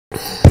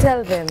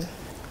Tell them.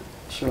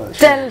 Sure.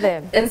 Tell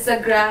them.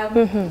 Instagram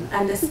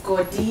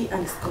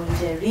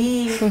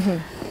 _D_Jerry.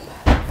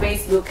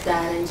 Facebook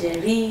Darren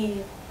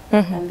Jerry.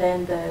 And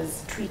then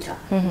there's Twitter,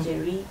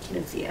 Jerry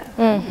Kinuthia.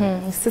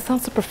 This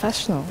sounds so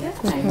professional.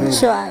 Yeah,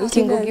 Sure.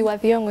 Kingugi wa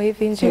Thiongo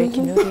hivi Jerry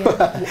Kinuthia.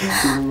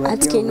 At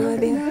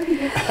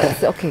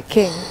Kinuthia. Okay,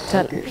 King,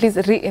 please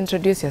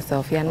reintroduce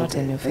yourself. You are not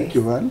a new face. Thank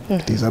you, man.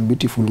 It is a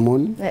beautiful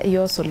morning.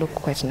 You also look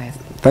quite nice.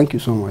 Thank you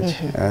so much.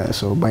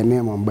 So by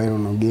name I'm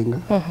Byron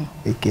Oginga,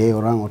 aka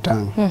Orang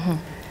Otang.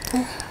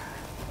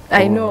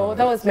 I know,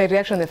 that was my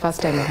reaction the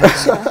first time I heard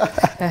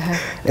it.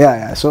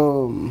 Yeah.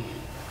 So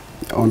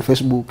on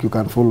Facebook you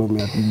can follow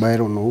me at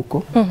Byron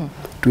Ouko,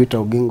 Twitter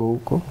Oginga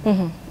Ouko,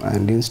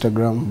 and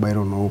Instagram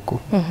Byron Ouko.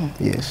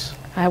 Yes.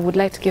 I would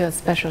like to give a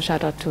special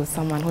shout out to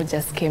someone who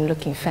just came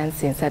looking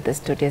fancy inside the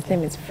studio. His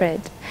name is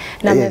Fred.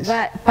 Now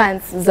amevaa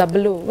pants za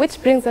blue, which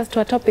brings us to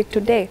our topic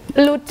today.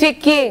 Blue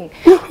ticking.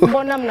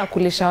 Mbona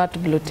mnakulisha watu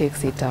blue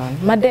ticks hii town?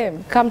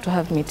 Madam, come to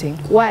have meeting.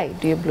 Why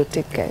do you blue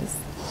tick, guys?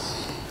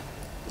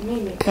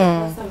 Me,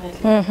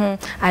 personally.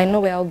 I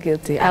know we're all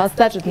guilty. I'll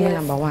start with me,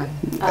 number one.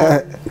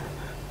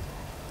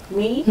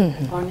 Me,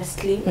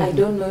 honestly, I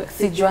don't know.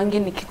 Sijuangi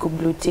nikiku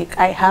blue tick.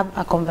 I have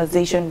a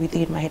conversation with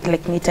you in my head.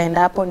 Like,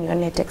 nitaenda hapo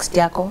nione text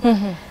yako.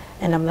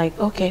 And I'm like,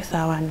 okay,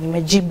 sawa,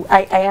 nimejibu.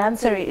 I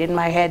answer it in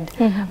my head,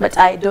 but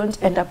I don't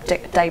end up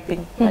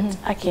typing. But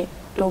okay,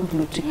 don't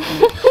blue tick me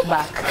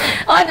back.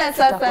 Ona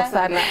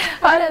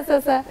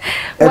sasa.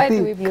 Why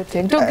do we blue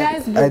tick? Do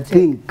guys blue tick? I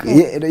think,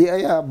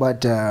 yeah,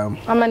 but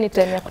Ama ni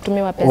time ya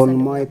kutumiwa pesa. on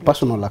my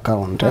personal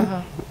account,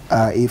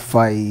 if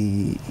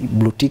I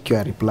blue tick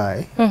your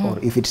reply, or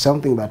if it's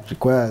something that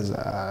requires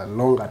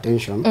long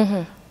attention,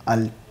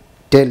 I'll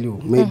tell you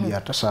maybe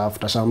after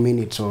some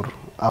minutes or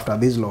after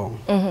this long.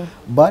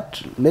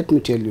 But let me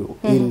tell you,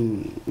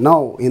 in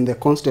the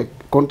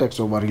context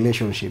of a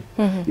relationship,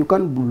 you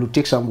can't blue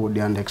tick somebody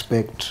and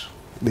expect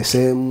the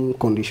same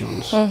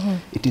conditions.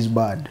 It is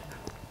bad.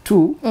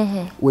 Two,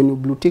 when you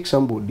blue tick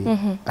somebody,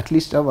 at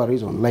least have a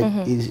reason.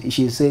 Like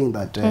she's saying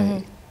that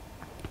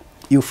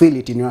you feel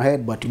it in your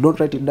head, but you don't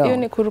write it down. Hiyo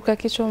ni kuruka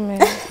kichwa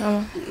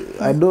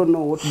I don't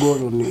know what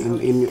goes on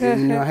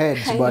in your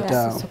heads, but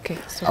okay.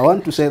 I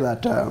want to say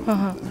that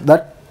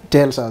that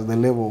tells us the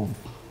level of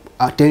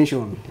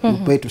attention you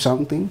pay to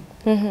something,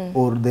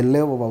 or the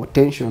level of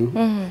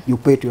attention you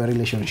pay to a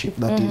relationship.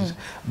 That is,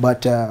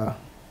 but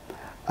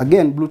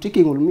again, blue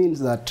ticking will means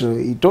that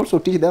it also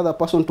teaches the other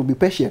person to be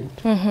patient.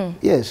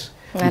 Yes.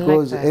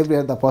 Because like every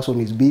other person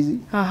is busy,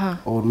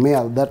 or may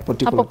at that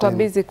particular time.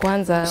 busy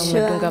kwanza,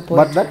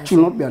 but that should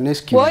not be an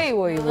excuse.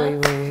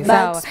 Woi.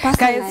 Sawa.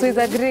 Guys is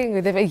agreeing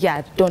with them.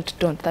 Yeah, don't.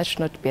 That should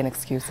not be an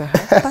excuse.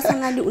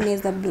 Personally,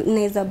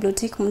 unaweza blue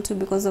tick mtu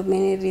because of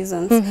many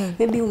reasons.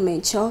 Maybe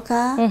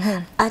umechoka.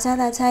 At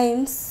other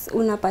times,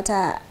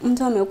 unapata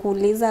mtu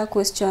amekuuliza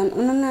question.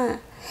 Unaona,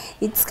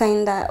 it's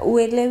kinda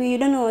uelewi, you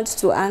don't know what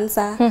to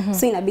answer,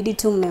 so inabidi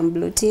tu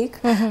blue tick.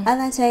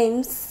 Other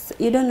times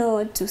you don't know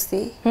what to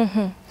say,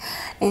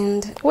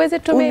 and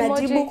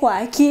unajibu kwa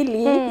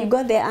akili, you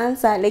got the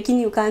answer,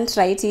 lakini you can't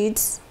write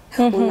it,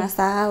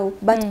 unasahau.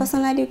 But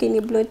personally, you can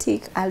blue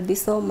tick, I'll be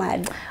so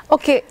mad.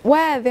 Okay,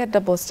 why are there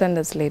double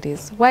standards,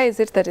 ladies? Why is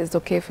it that it's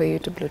okay for you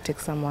to blue tick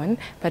someone,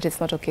 but it's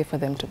not okay for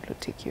them to blue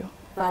tick you?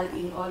 Well,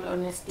 in all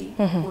honesty,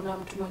 kuna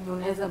mtu mwenye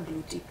unaweza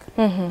blue tick.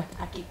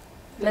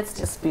 Let's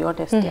just be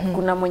honest.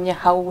 Kuna mwenye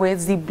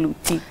hauwezi blue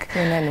tick.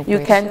 You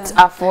can't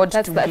afford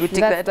to blue tick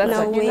that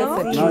person. You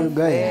know? Now you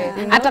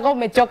guys. Hata kama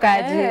umechoka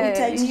aje.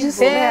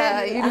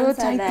 You know,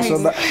 So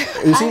that,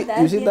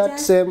 you see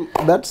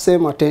that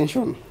same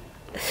attention,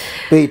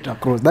 pay it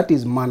across. That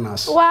is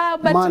manners. Wow,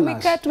 but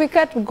manners. we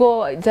can't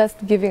go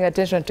just giving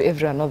attention to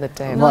everyone all the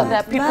time. No, there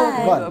are people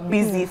who are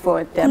busy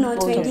for them.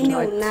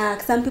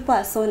 Some people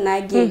are so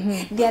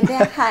nagging. They are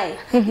there, hi.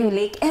 You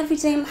like every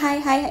time, hi.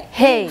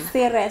 Hey.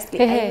 Seriously.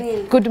 Hey. I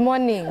mean, Good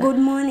morning. Good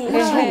morning.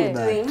 Hey. How are you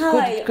doing? How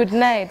are you? Good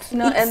night.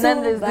 No, It's and then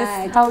so there's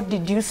bad. this, how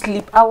did you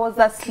sleep? I was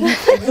asleep.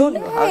 I don't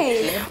know how to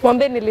sleep.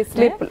 Mwambe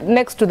nili-sleep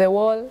next to the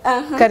wall,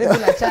 karibu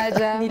na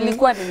charger.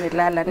 Nilikuwa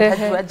nimelala,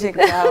 nikajuaje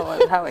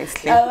how I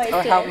slept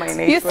or how my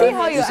night You was. see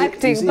how you're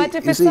acting, but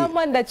if it's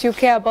someone that you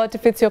care about,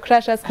 if it's your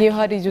crush asking you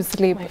how did you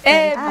sleep,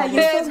 hey,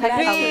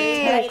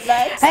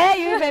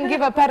 you even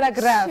give a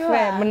paragraph.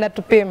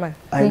 Mnatupima.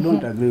 I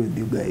don't agree with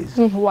you guys.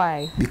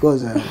 Why?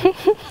 Because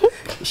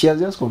she has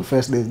just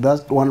confessed that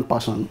that's one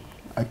person,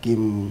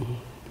 Akim,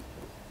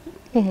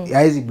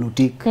 Easy blue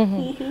tick.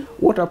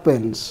 What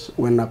happens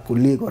when a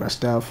colleague or a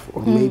staff,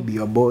 or maybe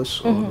your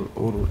boss,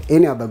 or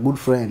any other good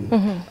friend,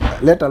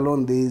 let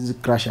alone these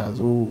crashers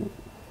who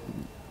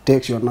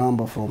takes your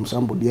number from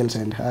somebody else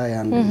and hi,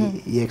 and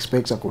he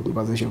expects a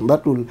conversation,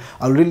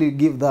 I'll really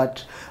give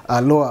that a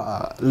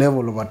lower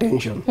level of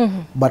attention.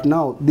 But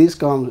now this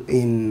comes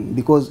in,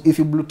 because if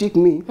you blue tick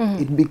me,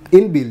 it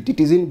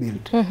is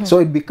inbuilt, so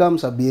it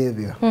becomes a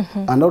behavior,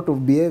 and out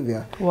of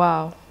behavior,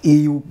 wow,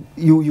 you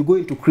go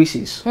into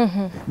crisis.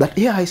 That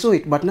I saw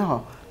it, but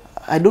now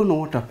I don't know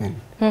what happened.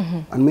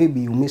 And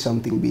maybe you miss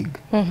something big.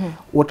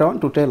 What I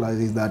want to tell us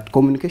is that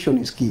communication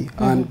is key.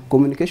 And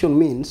communication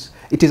means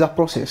it is a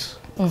process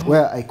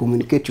where I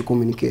communicate, you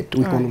communicate,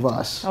 we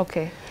converse.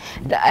 Okay.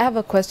 I have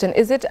a question.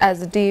 Is it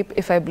as deep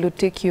if I blue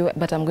tick you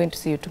but I'm going to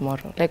see you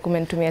tomorrow? Like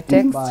umenitumia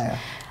text? Mbaya.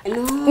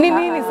 No.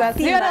 Nini sasa?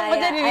 Si Sio mbaya.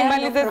 ngoja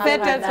nimalize I have no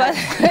sentence problem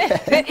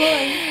first.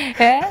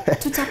 Eh?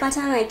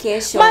 Tutapatana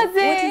kesho. Maze.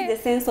 What is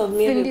the sense of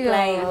me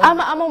replying?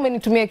 Ama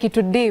umenitumia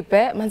kitu deep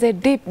manze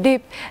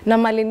deep na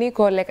mali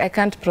niko like I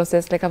can't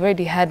process, like I've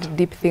already had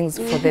deep things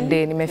for the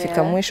day.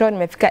 Nimefika mwisho,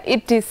 nimefika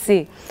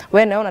etc.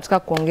 Wewe na unataka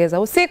kuongeza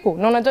usiku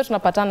na unajua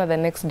tunapatana the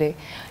next day.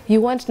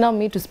 You want now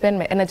me to spend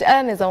my energy.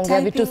 Naweza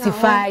ongea vitu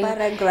sifai.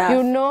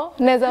 You know,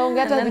 naweza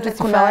ongea hata vitu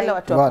sifai. Kuna wale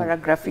watu wa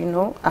paragraph, you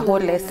know, a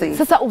whole essay.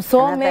 Sasa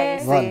usome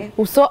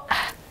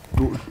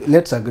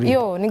Let's agree.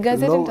 Yo, ni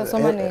gazeti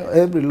nitasoma ni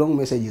every long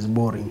message is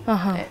boring.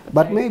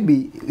 But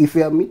maybe if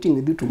we are meeting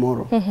with you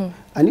tomorrow,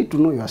 I need to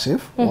know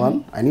yourself,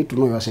 one, I need to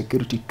know your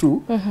security,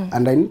 two,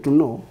 and I need to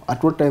know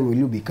at what time will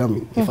you be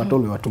coming, if at all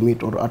we were to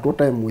meet, or at what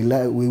time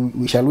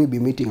we shall we be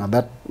meeting at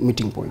that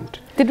meeting point.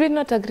 Did we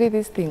not agree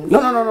these things?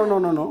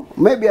 No.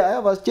 Maybe I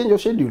have a change of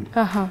schedule.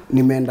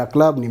 Nimeenda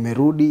club,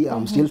 nimerudi,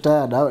 I'm still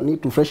tired, I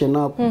need to freshen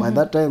up. By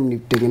that time,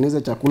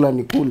 nitengeneze chakula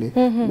nikule.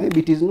 Maybe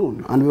it is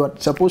noon, and we were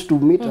supposed to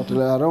meet at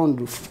around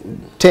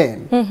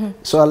 10.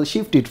 So I'll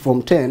shift it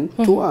from 10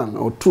 to 1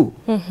 or 2.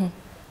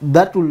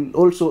 That will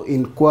also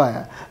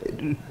inquire.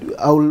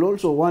 I will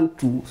also want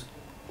to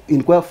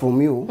inquire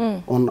from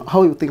you on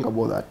how you think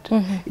about that.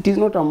 It is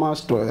not a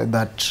must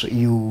that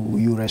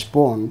you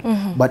respond,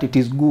 but it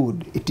is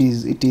good. It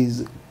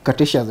is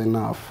courteous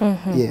enough.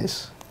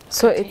 Yes.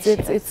 So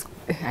it's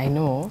I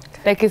know,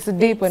 like it's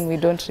deep when we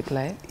don't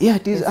reply. Yeah,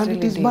 it is, it's and really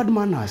it is deep. bad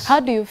manners. How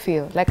do you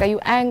feel? Like, are you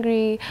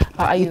angry?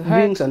 Or are you hurt? It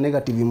brings a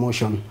negative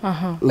emotion.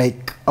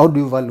 Like, how do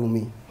you value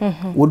me?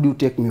 What do you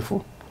take me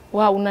for?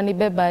 Wow,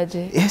 unanibeba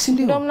aje? Yes,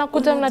 ndio. Ndio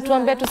mnakuja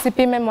mnatuambia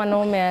tusipime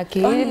mwanaume yake.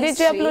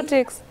 DJ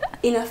Blutix.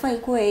 Inafai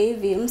kuwa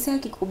hivi, msi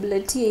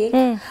akikublutik,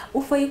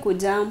 ufai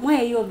kujam. Why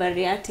are you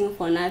overreacting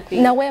for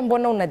nothing? Na wewe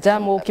mbona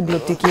unajamu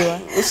ukiblutikiwa?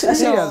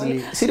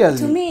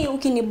 Seriously. To me,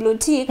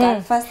 ukiniblutik,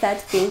 I first start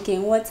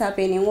thinking, what's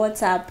happening,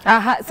 what's up?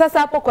 Aha, sasa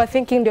hapo kwa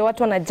thinking ndio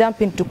watu wana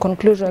jump into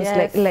conclusions,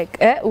 like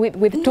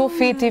with 2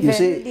 feet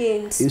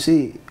even. You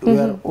see, we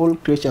are all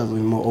creatures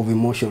of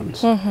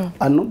emotions,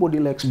 and nobody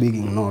likes being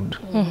ignored.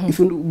 If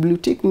you blue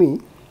tick me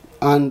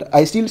and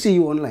I still see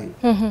you online,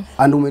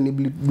 and when you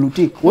blue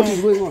tick, what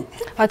is going on?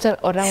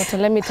 Orangutan,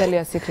 let me tell you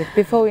a secret.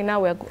 Before we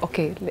now,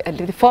 okay,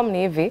 the form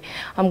ni hivi,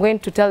 I'm going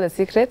to tell the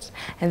secret,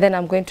 and then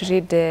I'm going to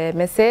read the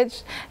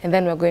message, and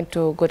then we're going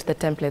to go to the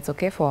templates,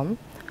 okay, form.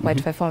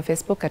 Y254 on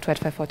Facebook, at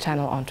Y254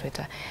 channel on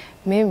Twitter.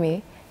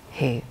 Mimi,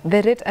 hey,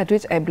 the rate at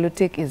which I blue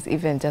tick is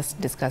even just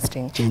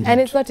disgusting. And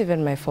it's not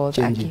even my fault,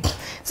 Aki.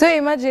 So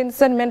imagine,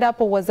 so nimeenda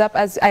hapo WhatsApp,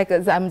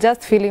 as I'm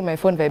just feeling my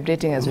phone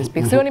vibrating as we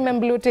speak. So nime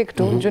blue tick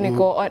tu, juu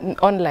niko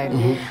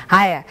online.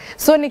 Haya.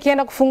 So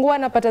nikienda kufungua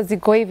napata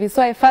ziko hivi.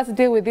 So I first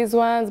deal with these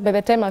ones. By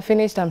the time I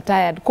finished, I'm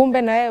tired.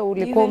 Kumbe na wewe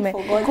ulikuwa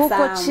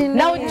kuko chini.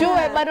 Na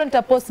ujue bado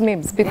nitapost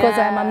memes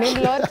because I am a meme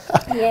lord.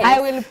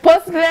 I will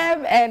post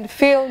them and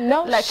feel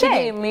no shame.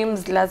 Lakini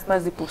memes lazima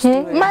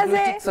zipostiwe.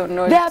 Maze,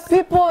 there are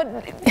people...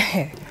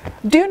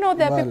 Do you know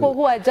there are people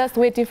who are just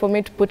waiting for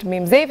me to put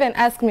memes? They even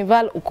ask me,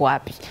 Val, uko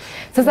wapi?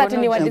 Sasa ati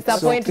ni wa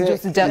disappoint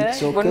just jump.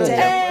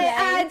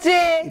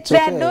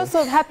 There are doses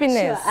of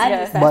happiness.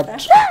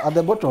 But at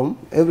the bottom,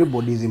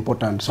 everybody is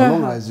important. So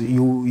long as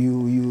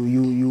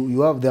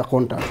you have their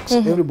contacts,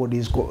 everybody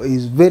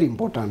is very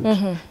important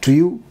to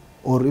you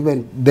or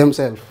even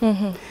themselves.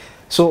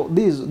 So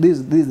this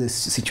is the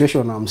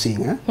situation I'm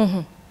seeing.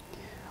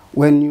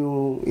 When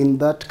you in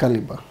that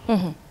caliber,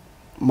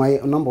 my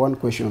number one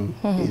question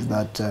is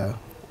that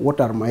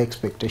what are my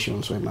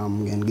expectations when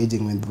I'm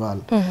engaging with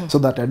Val, so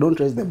that I don't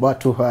raise the bar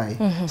too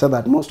high, so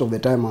that most of the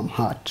time I'm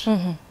hurt.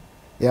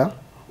 Yeah,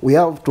 we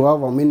have to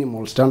have a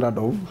minimal standard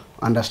of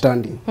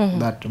understanding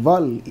that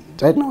Val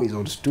right now is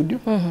on studio.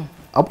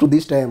 Up to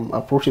this time,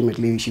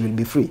 approximately, she will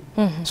be free.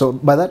 So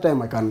by that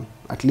time, I can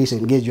at least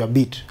engage you a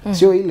bit.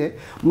 Sio ile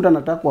mtu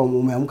anataka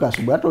umeamka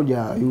asubuhi hata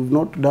you've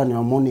not done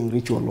your morning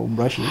ritual of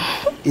brushing.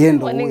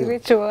 Morning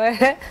ritual.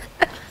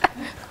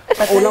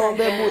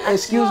 Unamwambia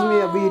excuse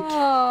me a bit,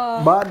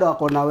 bado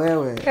ako na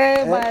wewe.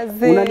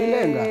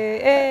 Unanilenga.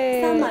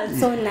 Some are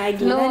so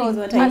nagging. No, that is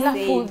what I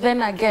say.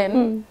 Then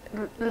again,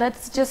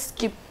 let's just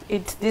keep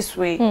it this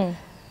way.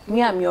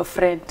 Me, I'm your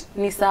friend.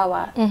 Ni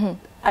sawa.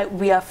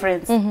 We are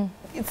friends.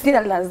 It's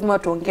still lazima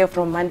tuongee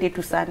from Monday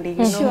to Sunday, you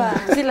know.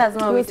 Still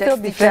lazima we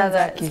text each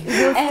other.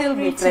 We'll still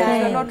be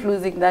friends. We're not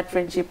losing that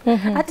friendship.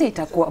 Hata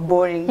itakuwa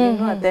boring, you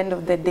know, at the end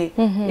of the day.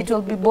 It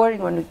will be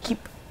boring when we keep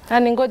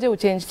Ningoje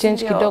uchange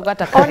kidogo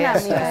hata career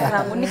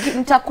zangu.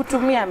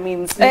 Nitakutumia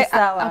memes ni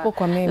sawa. Hapo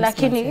kwa memes.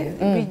 Lakini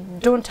we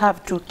don't have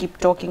to keep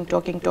talking.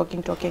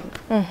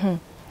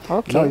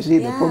 Okay. Now you see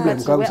the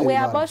problem comes in we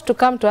are about to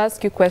come to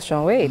ask you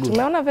question. Wait,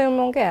 umeona vile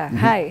umeongea?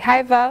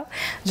 Hi Val,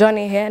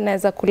 Johnny here.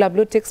 Naweza kula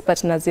blue ticks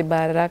but naziba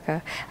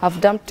haraka.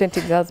 I've dumped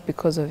 20 girls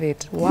because of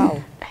it.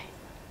 Wow.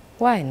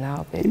 Why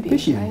now, baby?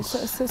 Impatience.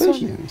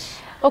 Patience.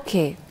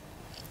 Okay.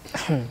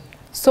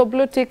 So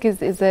blue tick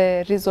is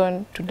a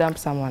reason to dump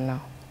someone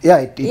now? Yeah,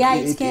 it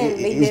can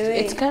be.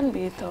 It can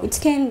be though. It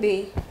can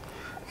be.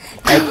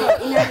 In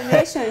a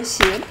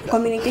relationship,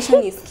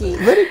 communication is key.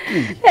 Very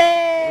key.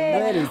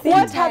 Hey,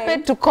 what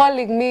happened to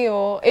calling me?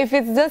 Or if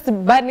it's just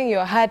burning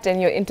your heart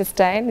and your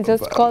intestine,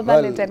 just call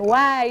Valentine.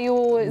 Why are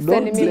you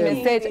sending me a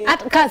message? At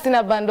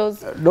Kasina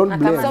bundles. Don't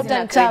blame.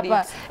 Sometimes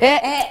chapa.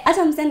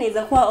 Hata msana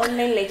inaweza kuwa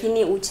online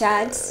lakini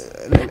uchat.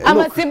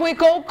 Ama simu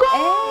iko huko.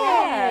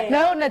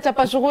 Na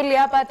unachapa shughuli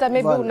hapa hata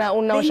maybe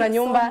unaosha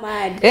nyumba.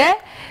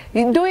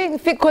 Doing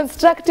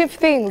constructive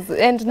things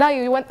and now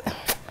you want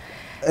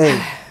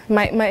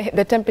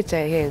the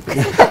temperature here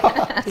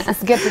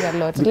is getting a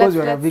lot. Because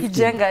you're a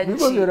victim.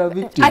 Because you're a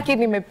victim.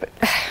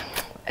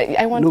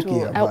 I want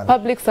a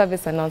public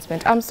service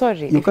announcement. I'm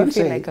sorry you if can you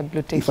feel say, like a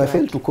blue tick. if I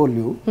fail to call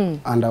you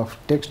and I've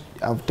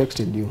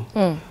texted you,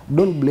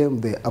 don't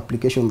blame the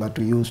application that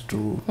we use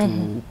to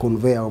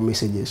convey our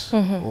messages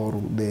or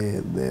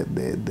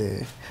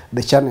the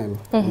channel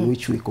on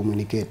which we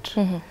communicate.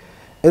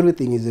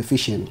 Everything is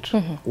efficient.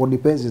 What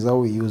depends is how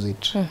we use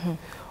it.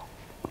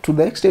 To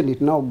the extent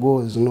it now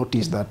goes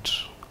notice that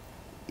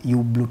you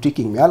blue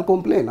ticking me, I'll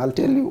complain. I'll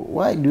tell you,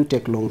 why do you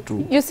take long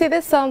to... You see,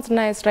 this sounds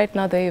nice right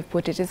now the way you've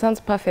put it. It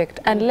sounds perfect.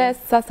 Unless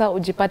sasa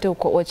ujipate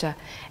uko ocha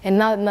and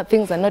now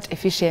things are not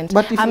efficient.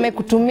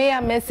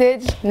 Amekutumia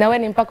message na wewe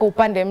ni mpaka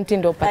upande mti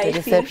ndio upate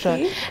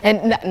reception.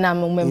 And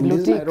na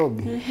umemblue tick.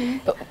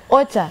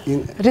 Ocha,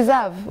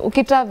 reserve,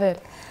 ukitravel.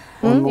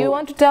 You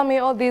want to tell me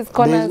all these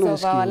corners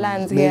of our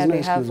lands here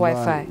they have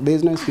Wi-Fi?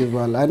 There's no excuse,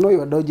 Val. I know you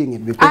are dodging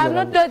it because I'm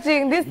not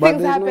dodging. These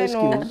things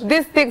happen.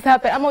 These things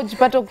happen. Ama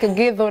ujipata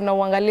ukigidho na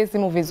uangalie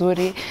simu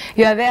vizuri.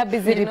 You are there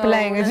busy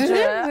replying.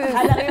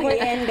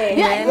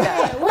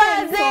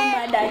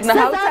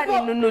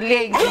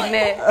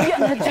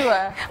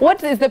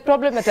 What is the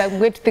problem that I'm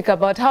going to think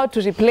about? How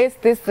to replace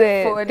this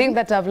thing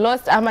that I've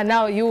lost? Ama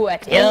now you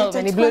at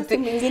blue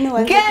tick.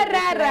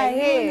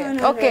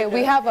 Okay,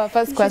 we have our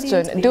first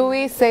question. Do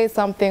we say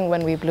something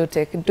when we blue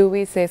tick? Do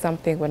we say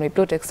something when we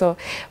blue tick? So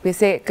we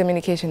say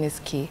communication is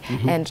key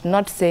and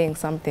not saying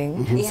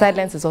something.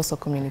 Silence is also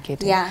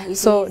communicating.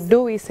 So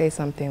do we say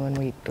something when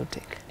we blue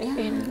tick?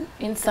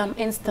 In some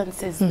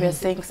instances we're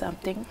saying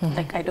something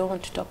like I don't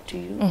want to talk to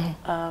you.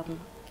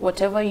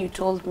 Whatever you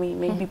told me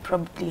maybe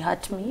probably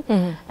hurt me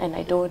and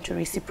I don't want to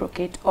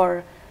reciprocate,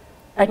 or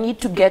I need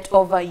to get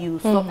over you,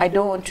 so I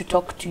don't want to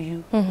talk to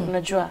you.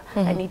 Unajua,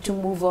 I need to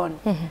move on.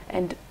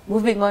 And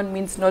moving on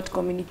means not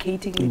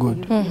communicating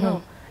with you, you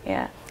know.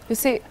 Yeah. You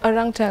see,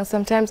 Orangutang,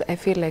 sometimes I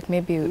feel like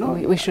maybe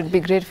we should be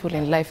grateful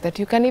in life that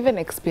you can even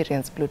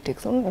experience blue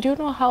ticks. Do you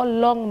know how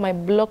long my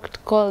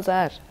blocked calls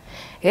are?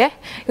 Yeah,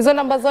 hizo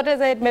namba zote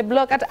za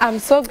nimeblock. I'm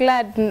so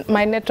glad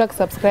my network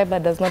subscriber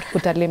does not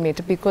put a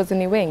limit because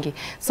ni wengi.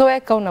 So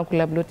weka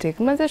unakula blue tick.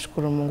 Manze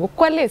shukuru Mungu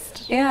kwa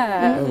list.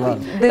 Yeah.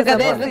 There's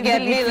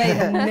get me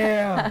like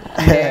no.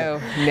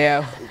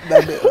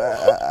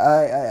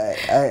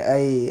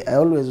 I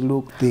always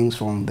look things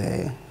from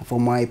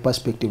my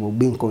perspective of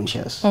being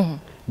conscious.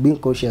 Being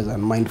conscious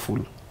and mindful.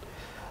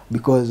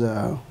 Because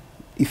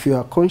if you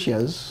are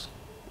conscious,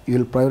 you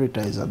will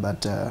prioritize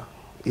that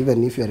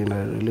even if you are in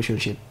a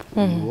relationship,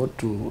 you want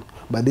to,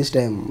 by this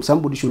time,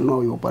 somebody should know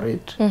how you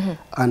operate,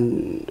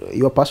 and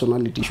your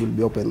personality should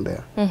be open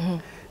there.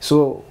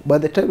 So, by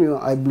the time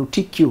I blue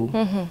tick you,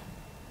 I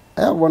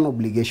have one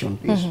obligation,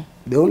 please.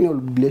 The only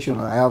obligation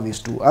I have is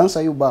to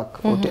answer you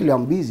back, or tell you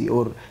I'm busy,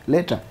 or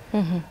later.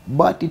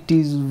 But it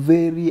is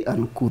very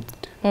uncouth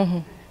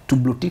to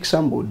blue tick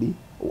somebody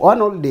one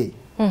whole day.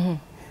 And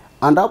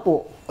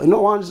hapo, you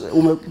know, once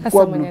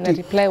umekuwa blue tick,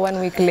 reply 1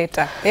 week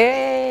later.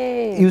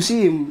 Hey! You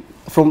see him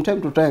from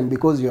time to time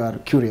because you are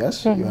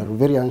curious, you are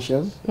very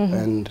anxious,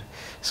 and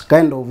it's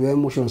kind of your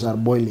emotions are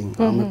boiling.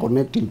 I'm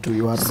connecting to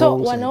your so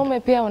wanaume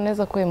pia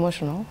wanaweza kuwa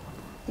emotional?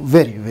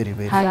 Very, very,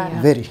 very,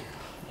 very.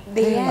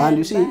 And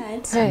you see,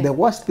 the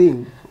worst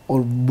thing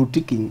of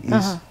boutiquing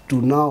is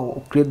to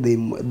now create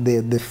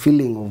the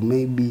feeling of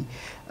maybe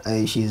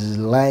she's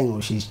lying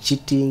or she's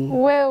cheating.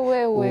 So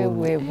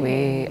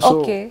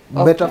okay.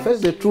 Better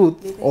face the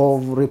truth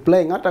of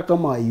replying. Hata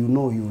kama you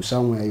know you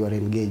somewhere you are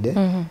engaged.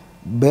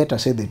 Better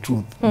say the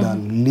truth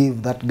than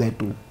leave that guy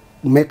to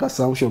make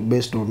assumption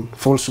based on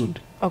falsehood.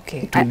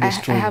 Okay, I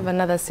have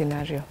another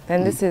scenario,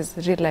 and this is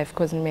real life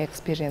because me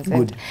experience.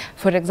 And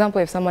for example,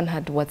 if someone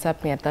had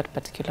WhatsApp me at that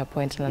particular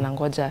point na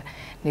nangoja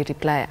ni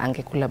reply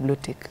angekula blue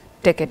tick.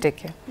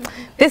 Teke.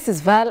 This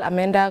is Val,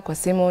 ameenda kwa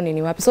simu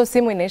nini wapi. So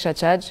simu inaisha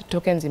charge,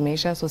 tokens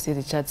imeisha, so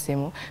si charge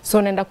simu.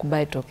 So naenda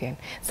kubuy token.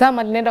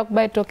 Sama nenda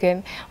kubuy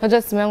token,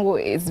 unajua simu yangu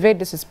is very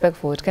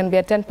disrespectful. It can be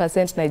a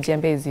 10% na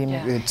ijiambia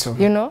izime.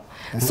 You know?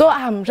 So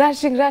I'm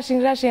rushing.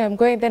 I'm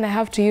going, then I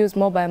have to use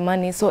mobile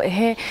money. So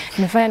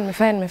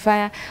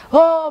nimefanya.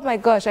 Oh my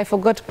gosh, I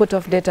forgot to put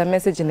off data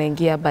message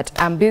inaingia, but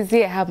I'm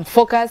busy, I'm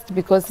focused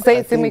because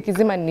sasa simu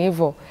ikizima ni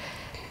hivyo.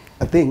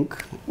 I think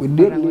we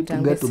don't need to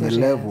get to the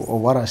level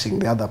of harassing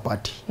the other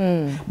party.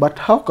 But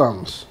how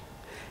comes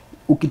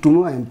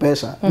ukitumiwa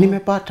M-Pesa,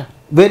 nimepata.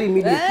 Very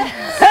immediate.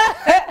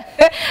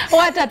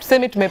 Wacha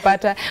tuseme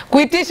tumepata.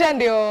 Kuitisha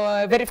ndio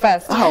very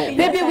fast.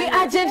 Maybe we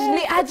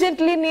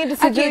urgently need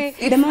sijui.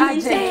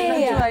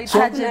 It's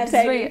urgent.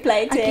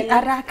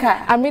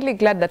 Haraka. I'm really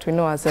glad that we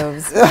know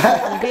ourselves.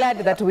 I'm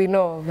glad that we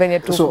know venye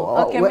tuko. So,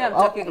 Okay, me I'm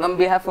talking on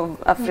behalf of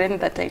a friend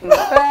that I know.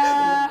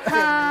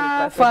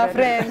 For a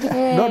friend.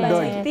 Don't do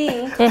I it.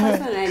 think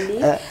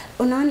personally,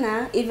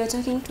 unaona, if you're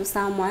talking to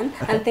someone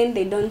and then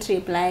they don't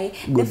reply,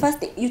 the first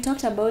thing you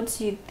talked about,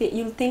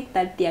 you'll think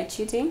that they are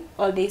cheating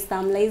or there's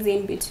some lies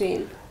in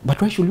between.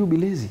 But why should you be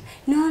lazy?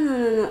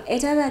 No.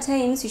 At other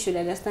times, you should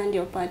understand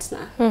your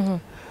partner.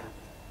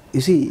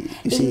 You see.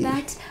 In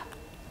that,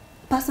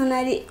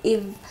 personally,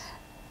 if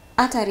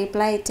at a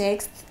reply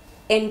text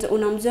and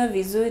unamjua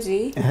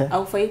vizuri,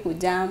 haufai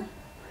kujam.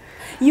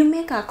 You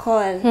make a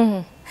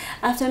call.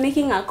 After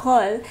making a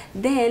call,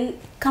 then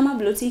kama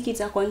blue tick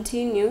ita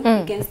continue,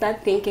 you can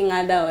start thinking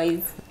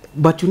otherwise.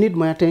 But you need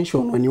my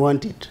attention when you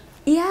want it.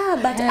 Yeah,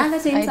 but other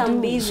times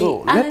I'm busy.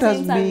 So other let us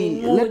times I'm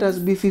in mood. let us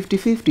be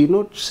 50-50,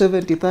 not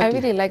 70-30. I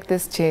really like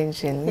this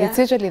change. It's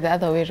usually the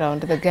other way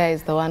around. The guy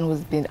is the one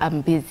who's been,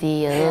 I'm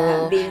busy,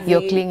 busy.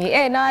 you're clingy.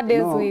 Hey,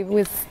 nowadays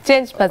we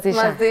changed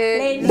position.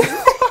 Ladies,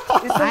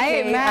 It's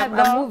okay.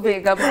 I'm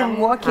moving. I'm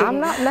walking. I'm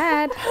not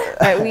mad.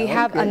 We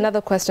have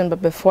another question,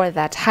 but before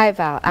that, hi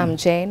Val, I'm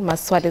Jane.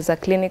 Maswali za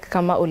clinic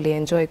kama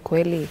ulienjoy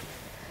kweli.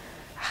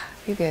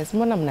 You guys,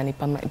 mbona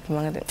mnanipa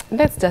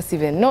let's just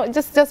even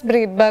just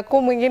bring it back.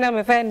 Kwa mwingine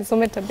amefanya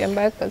nisome tabia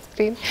mbaya kwa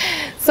screen.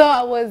 So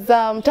I was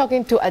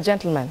talking to a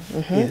gentleman,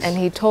 Yes. and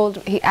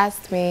he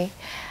asked me,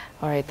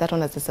 all right, that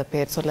one has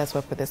disappeared, so let's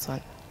work with this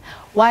one.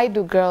 Why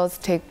do girls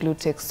take blue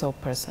tick so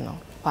personal?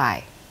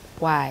 Why?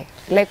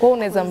 Like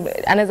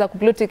anaweza ku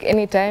blue tick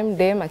anytime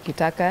dem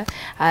akitaka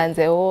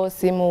aanze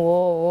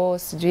simu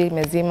sijui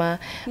mezima,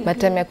 but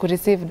time ya ku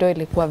receive do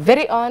ilikuwa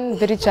very on,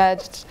 very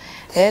charged.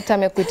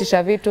 Time ya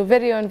kuitisha vitu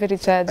very on, very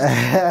charged.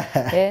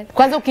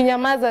 Kwanza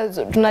ukinyamaza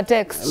tuna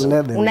text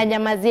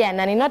unanyamazia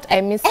nani, not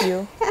I miss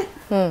you.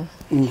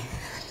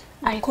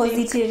 because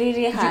it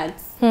really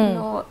hurts.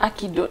 No,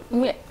 Akido.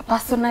 Me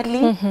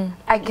personally,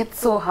 I get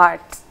so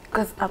hurt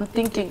because I'm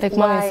thinking, Like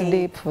why? mom is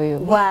deep for you.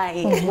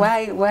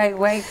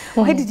 Why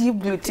did you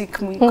blue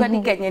tick me?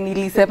 Kwani Kenya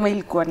nilisema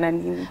ilikuwa na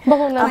nini?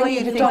 Mbona Ama unaweza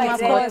you kutoa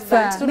think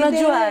makosa?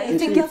 Unajua,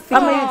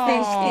 ama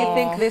you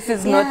think this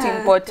is not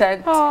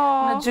important.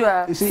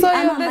 Unajua. You see, So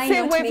Ama you're the mine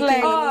same not making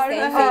wavelength.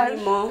 any sense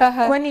anymore.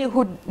 Kwani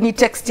ni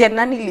text ya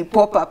nani li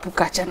pop up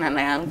ukachana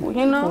na yangu,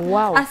 you know?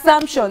 Wow.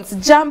 Assumptions,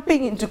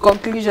 jumping into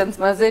conclusions,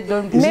 maze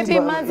don't be. Maybe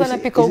manzo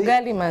anapika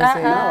ugali manze.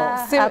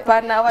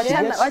 Hapana,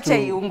 wacha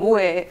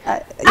iungue.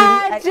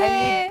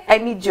 I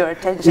need your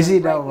attention. You see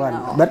that right one?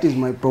 now. That is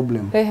my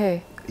problem.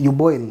 Hey. You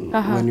boil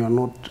when you are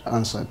not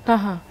answered.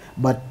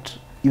 But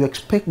you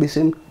expect the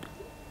same,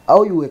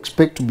 how you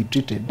expect to be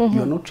treated,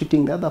 you are not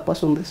treating the other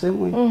person the same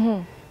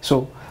way.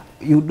 So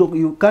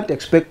you can't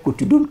expect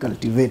what you don't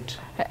cultivate.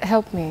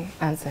 Help me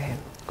answer him,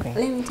 Queen.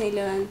 Let me tell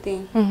you one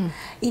thing.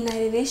 In a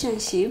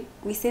relationship,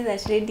 we say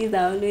that ladies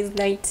are always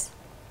right.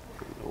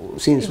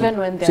 Since Even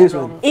when they are since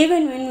wrong.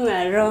 Even when we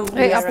are wrong, we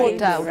Hey, are Apo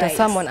still right.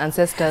 someone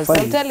ancestors. Fine.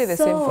 I'll tell you the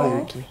same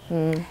So-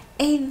 thing.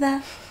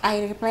 Either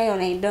I reply or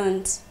I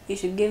don't, you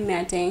should give me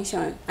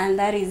attention, and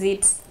that is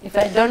it. If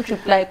I don't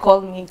reply,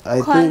 call me. I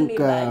Call think, me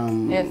back.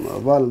 Yes.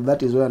 well,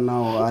 that is where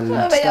now I'll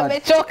start.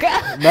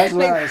 That's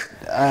where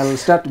I'll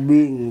start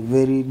being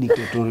very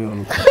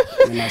dictatorial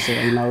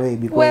in a way,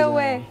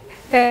 because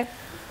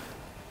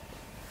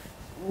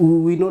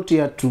we're not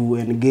here to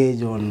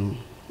engage on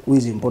who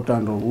is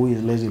important or who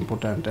is less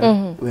important.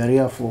 We are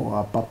here for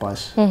a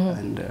purpose,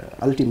 and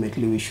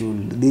ultimately we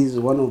should. This is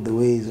one of the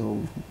ways of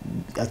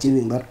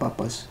achieving that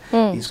purpose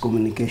is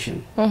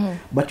communication.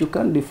 But you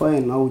can't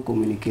define how we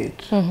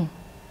communicate.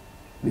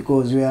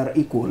 Because we are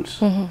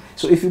equals.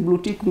 So if you blue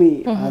tick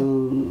me,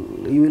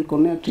 you will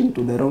connect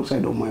into the wrong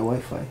side of my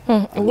Wi-Fi.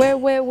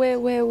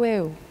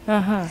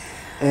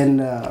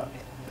 And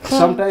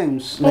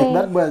sometimes, like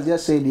that boy has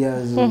just said, he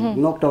has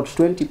knocked out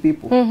 20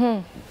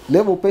 people.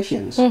 Level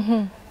patience.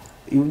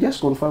 You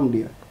just confirmed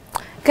here.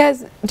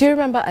 Guys, do you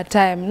remember a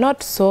time,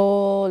 not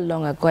so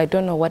long ago, I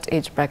don't know what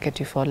age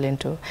bracket you fall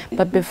into,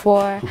 but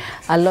before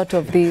a lot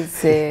of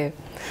these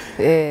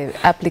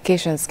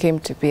applications came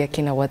to be,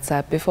 akina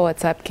WhatsApp, before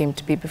WhatsApp came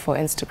to be, before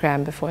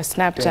Instagram, before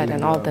Snapchat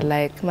and all the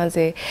like,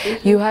 manze,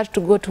 you had to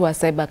go to a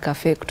cyber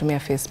cafe kutumia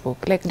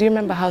Facebook. Like, do you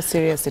remember how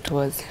serious it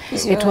was?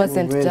 It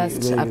wasn't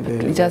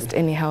just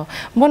anyhow.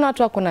 Mbona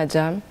watu wako na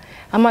jam?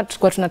 Ama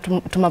tulikuwa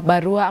tunatuma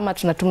barua, ama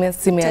tunatumia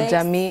simu ya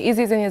jamii.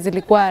 Hizi zenye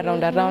zilikuwa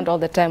around all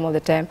the time.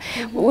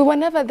 We were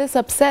never this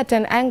upset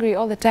and angry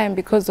all the time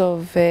because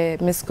of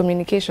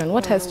miscommunication.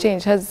 What has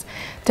changed? Has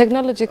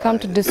technology come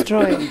to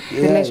destroy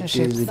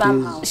relationships?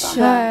 Somehow.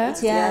 Sure.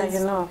 Yeah, you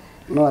know.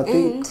 No, I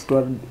think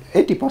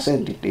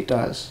 80% it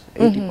has.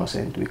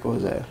 80%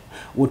 because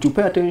what you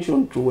pay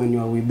attention to when you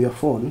are with your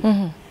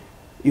phone,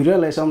 you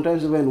realize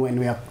sometimes even when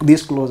we are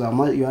this close,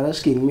 you are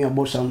asking me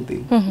about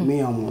something. Me,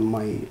 I'm on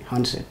my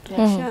handset.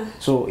 Sure.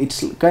 So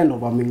it's kind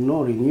of I'm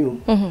ignoring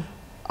you.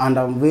 and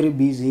I'm very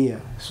busy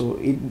here, so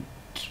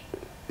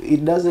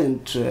it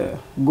doesn't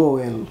go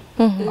well.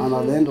 And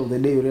at the end of the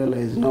day, you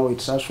realize now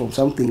it starts from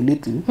something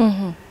little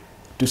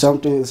to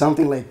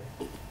something like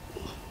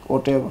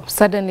whatever.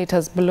 Suddenly it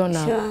has blown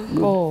up. Sure.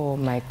 Oh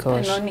my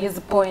gosh. And on his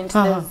point,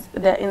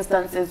 there are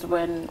instances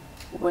when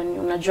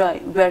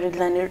unajua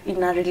we're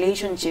in a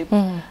relationship,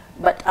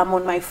 but I'm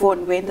on my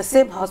phone. We're in the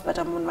same house, but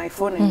I'm on my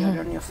phone and you're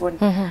on your phone.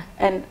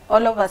 And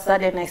all of a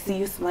sudden, I see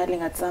you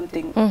smiling at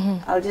something.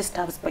 I'll just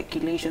have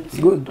speculations.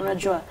 Good.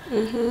 Unajua.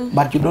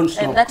 But you don't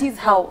stop. And that is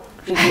how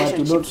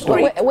relationships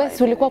work. Wewe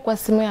ulikuwa kwa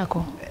simu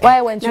yako?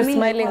 Why weren't you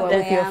smiling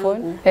with your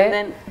phone?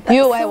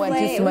 Why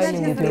weren't you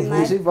smiling with your phone?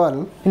 You see,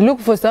 Val, Look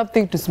for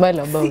something to smile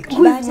about.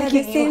 But at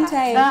the same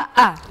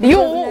time, You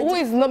who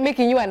is not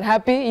making you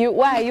unhappy?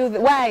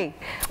 Why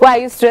are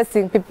you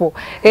stressing people?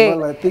 Hey.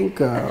 well, I think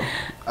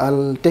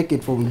I'll take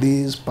it from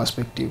this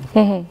perspective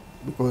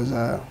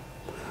because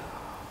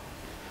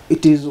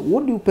it is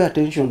what do you pay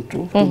attention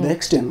to the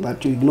extent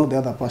that you ignore the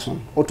other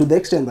person, or to the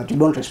extent that you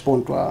don't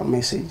respond to a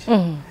message.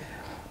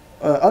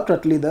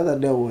 Actually, the other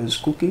day I was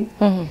cooking,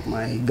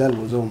 my girl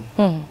was home,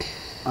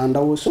 and I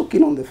was so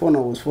keen on the phone, I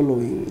was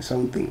following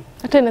something.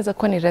 Hata inaweza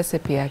kuwa ni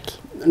recipe yake.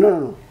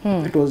 No.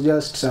 It was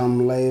just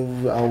some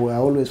live. I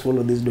always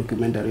follow these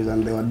documentaries,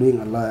 and they were doing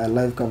a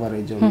live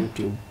coverage on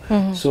YouTube.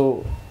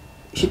 So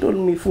she told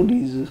me food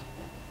is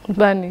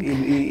Bani.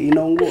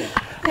 inaungua.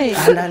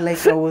 And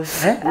I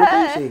was, what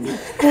are you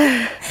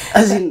saying?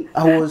 As in,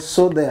 I was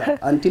so there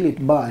until it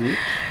burned.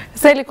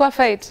 So ilikuwa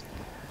fight.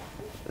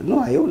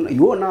 No,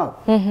 you own now.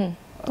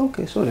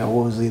 Okay, sorry, I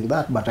was in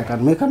that, but I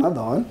can make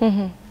another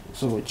one.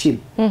 So chill.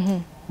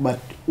 But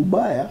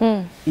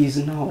ubaya is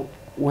now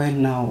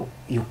when now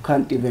you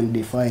can't even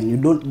define. You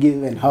don't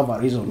even have a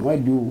reason. Why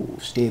do you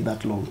stay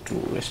that long to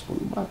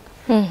respond back?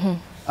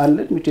 And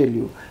let me tell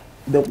you,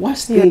 the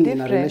worst thing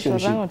in a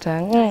relationship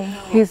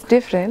He's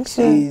different.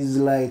 is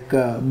like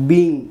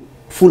being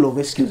full of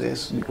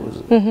excuses,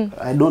 because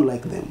I don't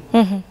like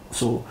them.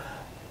 So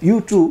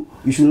you too,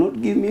 you should not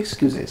give me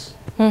excuses.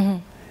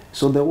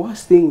 So the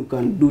worst thing you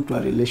can do to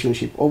a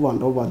relationship over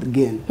and over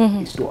again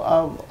is to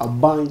have a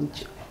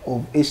bunch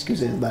of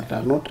excuses that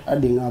are not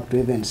adding up to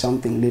even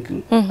something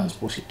little as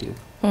positive.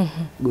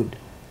 Good.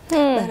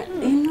 but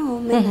you know,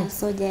 men are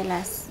so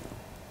jealous.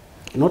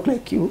 Not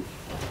like you.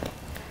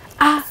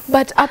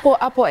 But Apple,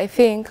 I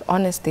think,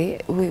 honestly,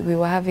 we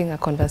were having a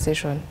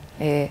conversation.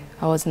 I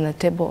was in a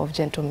table of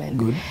gentlemen.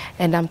 Good.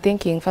 And I'm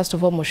thinking, first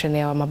of all,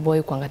 moshene wa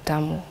maboy kwanga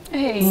tamu.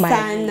 Hey, My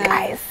Sana.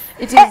 guys.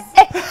 it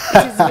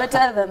is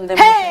better than the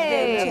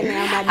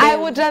I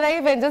would rather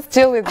even just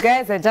chill with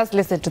guys and just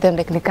listen to them,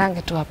 like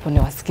nikange tu hapo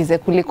niwasikize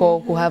kuliko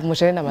kuhave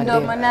moshene na madem.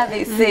 No, mana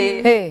they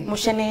say, Hey.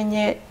 moshene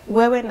yenye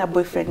wewe na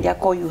boyfriend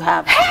yako you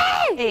have.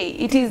 Hey,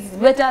 it is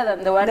better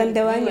than the one you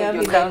have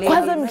with the lady.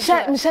 Kwanza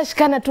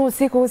mshashikana tu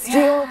usiku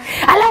usio.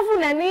 Alafu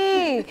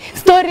nani?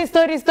 Story.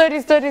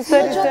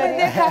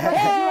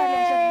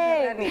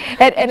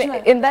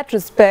 And in that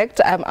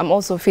respect, I'm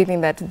also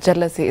feeling that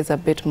jealousy is a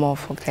bit more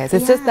for guys.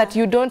 It's just that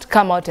you don't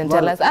come out and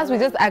tell us, as we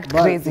just act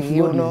crazy, if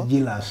you know. Is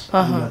jealous,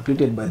 and you are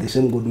treated by the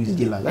same God who is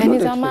jealous. I And don't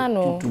he's a expect man, you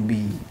oh. to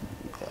be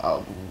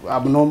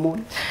abnormal.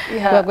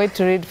 We're going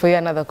to read for you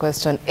another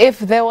question. If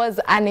there was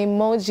an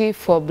emoji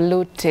for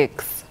blue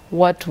ticks,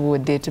 what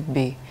would it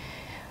be?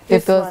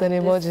 If there was an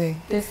emoji.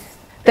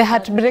 The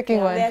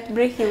heartbreaking one. That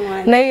breaking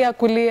one. Na hii ya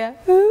kulia.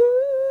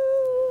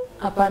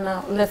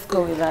 Apana, let's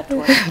go with that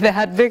one. The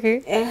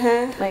heartbreaking.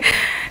 Like,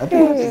 I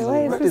think that is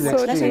why is it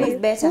so That one extreme. is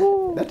better.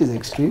 That is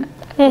extreme.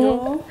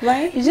 No,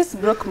 why? you just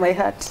broke my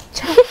heart.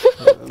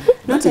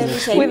 Not every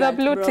time With you a are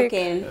blue tick.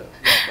 broken.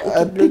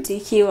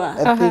 Ukibutikiwa.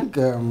 I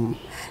think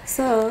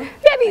So, Yeah,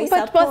 I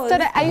but suppose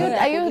Pastor,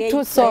 are you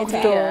too soft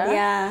better. though?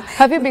 Yeah.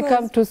 Have you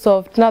become too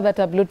soft now that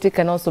a blue tick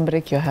can also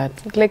break your heart?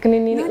 Like,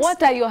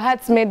 what are your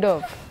hearts made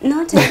of?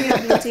 Not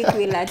every blue tick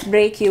will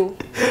break you.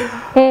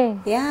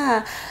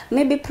 Yeah,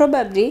 maybe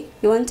probably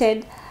you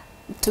wanted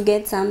to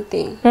get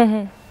something.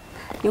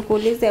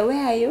 Nikuulize,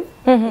 where are you?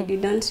 And you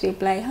don't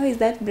reply. How is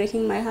that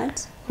breaking my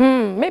heart?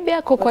 Maybe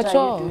ako kwa What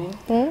are choo. you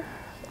doing?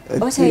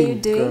 What are you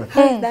doing?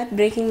 How is that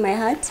breaking my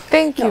heart?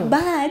 Thank you. No,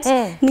 but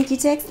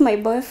nikitext my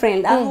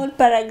boyfriend a whole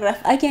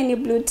paragraph, ni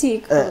blue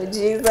tick. Oh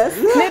Jesus.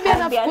 Maybe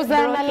I'll be anafukuzana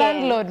na heartbroken.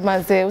 landlord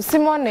manze,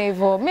 usimone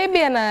hivyo. Maybe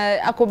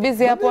ako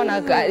busy hapo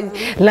na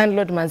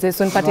landlord manze,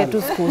 so nipatie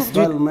tu siku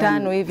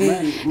tano hivi.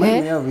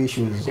 Men have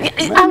issues.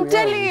 I'm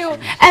telling you. And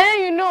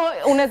then you know,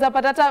 unaweza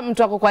pata hata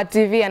mtu ako kwa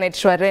TV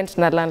anaitishwa rent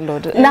na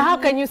landlord. Na how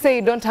can you say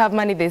you don't have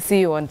money, they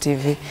see you on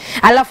TV?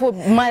 Alafu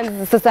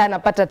man sasa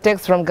anapata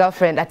text from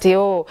girlfriend ati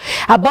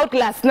about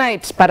last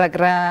night,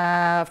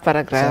 paragraph.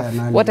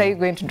 What are you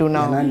going to do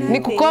now? Ni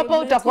kukopa,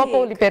 utakopa,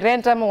 ulipe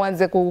rent ama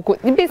uanze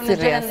be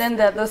serious. And then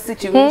there are those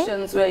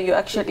situations where you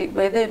actually,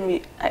 by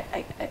then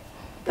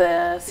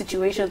the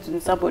situations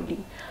when somebody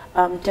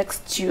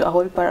texts you a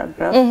whole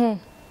paragraph, and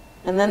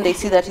then they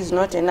see that is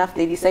not enough,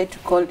 they decide to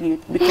call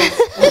you because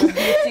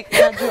they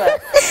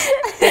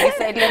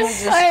decide, let me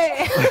just,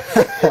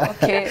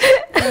 okay,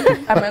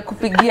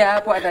 amekupigia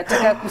hapo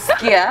anataka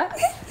kusikia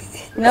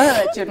Now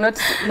that you're not,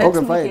 let Okay,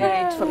 me fine.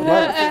 hear it from the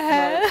horse's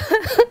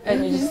mouth.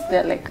 And you just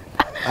there like,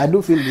 I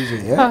do feel this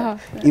way. Yeah?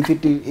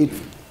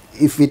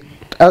 If it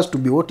has to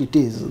be what it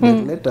is,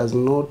 then let us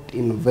not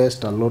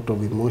invest a lot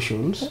of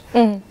emotions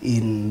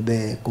in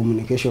the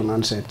communication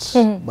assets.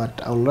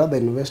 But I would rather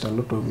invest a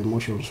lot of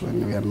emotions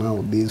when we are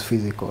now this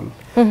physical,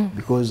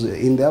 because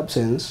in the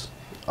absence,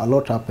 a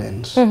lot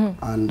happens,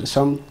 and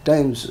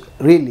sometimes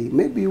really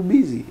maybe you're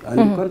busy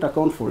and you can't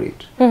account for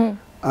it,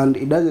 and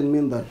it doesn't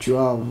mean that you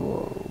have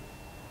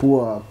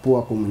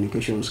poor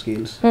communication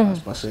skills as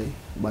per se,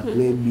 but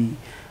maybe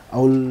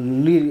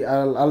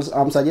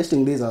I'm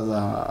suggesting this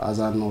as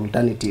an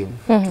alternative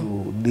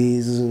to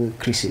these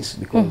crises,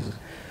 because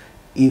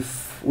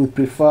if we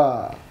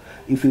prefer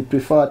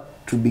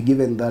to be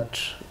given that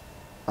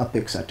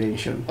apex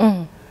attention,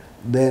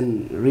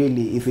 then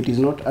really if it is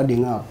not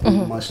adding up, we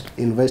must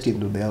invest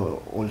into the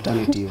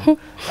alternative.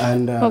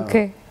 And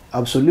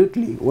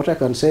absolutely, what I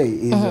can say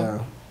is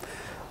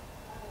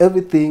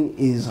everything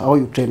is how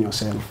you train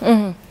yourself,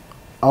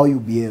 how you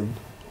behave,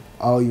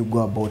 how you go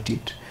about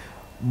it.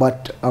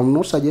 But I'm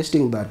not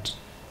suggesting that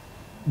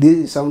this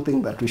is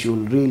something that we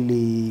should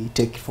really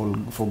take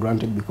for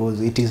granted,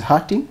 because it is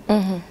hurting,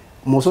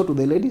 more so to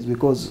the ladies,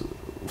 because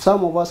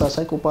some of us are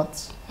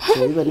psychopaths.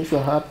 So even if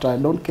you're hurt, I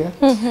don't care.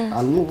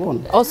 I'll move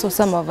on. Also,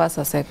 some of us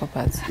are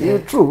psychopaths. Yeah,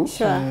 true.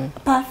 Sure.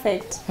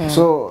 Perfect.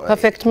 So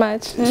Perfect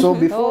match. So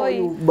before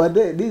but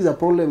this is a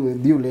problem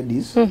with you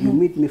ladies. You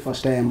meet me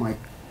first time, I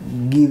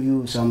give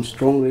you some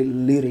strong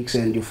lyrics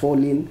and you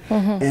fall in,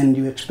 and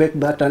you expect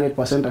that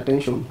 100%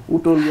 attention. Who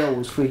told you I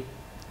was free?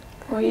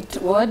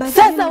 wait, what?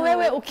 Sasa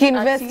wewe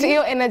ukiinvest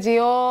hiyo energy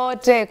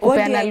yote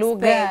kupeana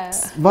lugha.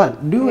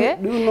 But do you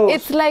know?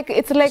 It's like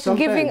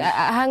giving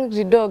a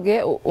hungry dog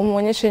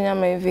umuonyeshe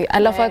nyama hivi.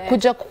 Alafu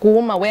kuja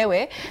kukuuma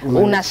wewe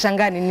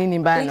unashangaa ni nini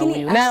mbaya na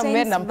huyu. Na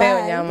mimi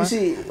mpewe nyama.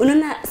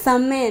 Unaona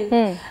some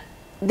men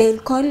they'll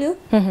call you.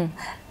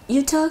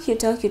 You talk.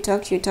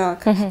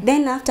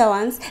 Then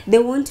afterwards, they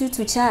want you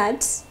to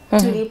chat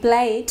to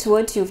reply to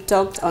what you've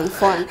talked on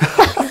phone.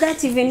 Is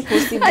that even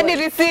possible? Ani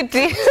receipt.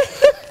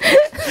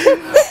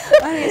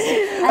 Honestly,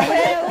 I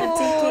am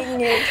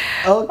taking it.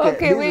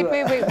 Okay, wait.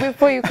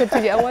 Before you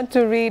continue, I want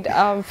to read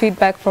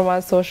feedback from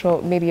our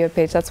social media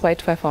page. That's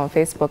Y254 on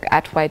Facebook,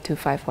 at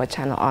Y254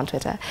 channel on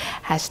Twitter.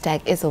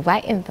 Hashtag is Y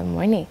in the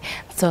morning.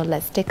 So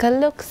let's take a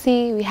look.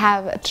 See, we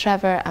have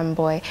Trevor and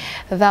Boy.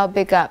 Thou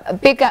big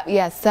up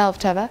yourself,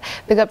 Trevor.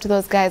 Big up to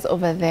those guys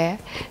over there.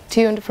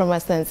 Tuned from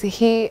Westlands.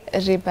 He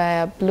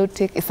ribaya blue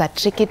tick is a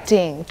tricky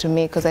thing to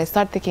me, because I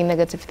start thinking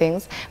negative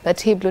things, but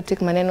he blue tick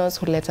manenos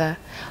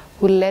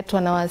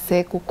huletwa na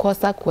wase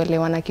kukosa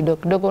kuelewana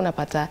kidogo kidogo,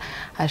 unapata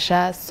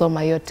asha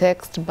soma your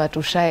text but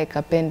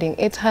ushaeka pending.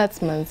 It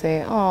hurts man,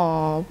 say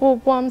oh boo,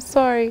 I'm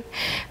sorry.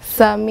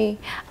 Sami,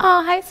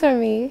 oh hi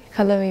Sami,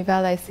 color me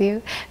Val, I see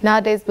you.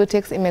 Nowadays blue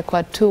ticks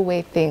imekuwa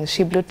two-way thing.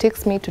 She blue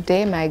ticks me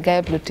today, my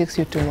guy blue ticks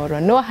you tomorrow.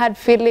 No hard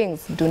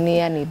feelings,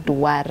 dunia ni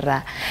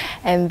duara.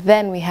 And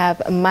then we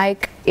have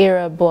Mike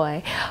Era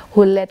Boy,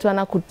 huletwa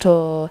na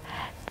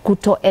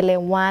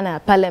kutoelewana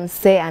pale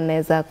mse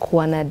anaweza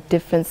kuwa na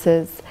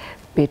differences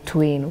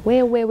between.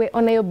 Wait,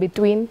 ona yo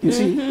between. You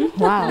see?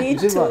 Wow. You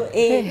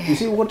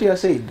see what you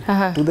said?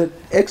 To the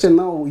extent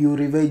now you're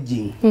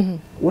revenging.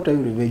 What are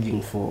you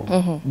revenging for?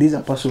 This is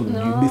a person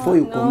before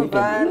you committed.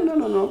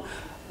 No.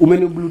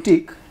 Umeni blue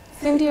tick.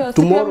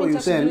 Tomorrow you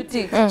send.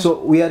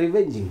 So we are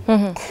revenging.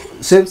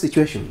 Same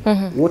situation.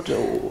 What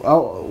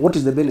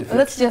is the benefit?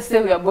 Let's just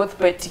say we are both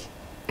petty.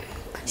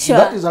 Sure.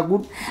 That is a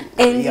good.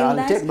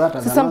 I'll take that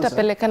as an answer.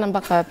 Mtapelekana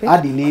mpaka wapi?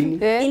 Hadi lini?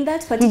 In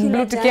that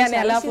particular time,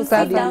 you should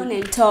sit down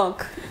and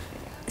talk.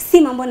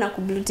 Si mambo na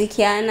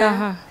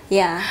kublutikiana.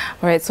 Yeah.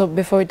 All right, so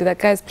before we do that,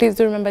 guys, please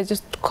do remember,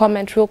 just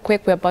comment real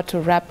quick. We're about to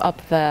wrap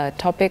up the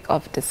topic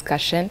of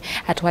discussion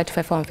at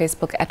Y254 on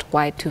Facebook, at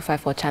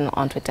Y254 channel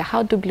on Twitter.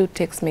 How do blue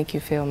ticks make you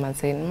feel,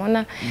 Manzin?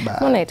 Mona,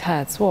 it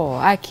hurts. Whoa,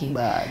 Aki.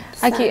 Bad.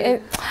 Aki,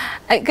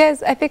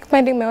 guys, I think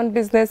minding my own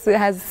business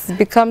has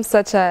become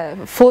such a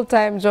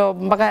full-time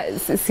job.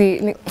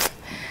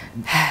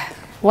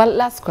 Well,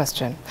 last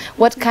question.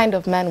 What kind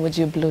of man would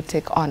you blue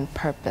tick on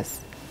purpose?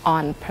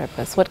 On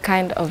purpose. What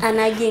kind of a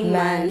nagging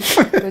man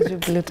would you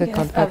blue tick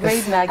on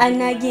purpose? A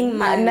nagging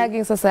man.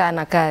 Nagging sasa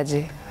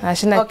anakaji.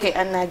 Okay,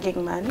 a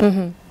nagging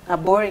man. A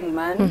boring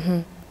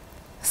man.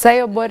 Say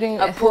you're boring.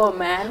 A poor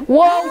man.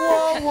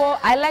 Whoa.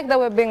 I like that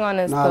we're being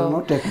honest, no, though. I'll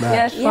not take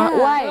that. Yeah.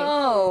 Why?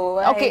 No,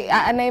 okay,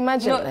 and I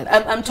imagine. No,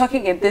 I'm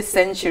talking in this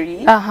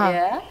century.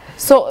 Yeah.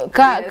 So,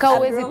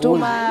 wezi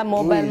tuma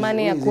mobile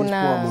money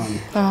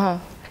hakuna.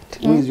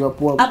 Who is your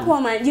poor man? A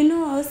poor man. You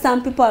know,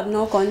 some people have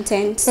no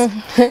content.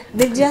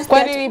 They just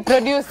Kwani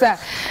producer,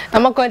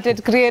 I'm a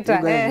content creator.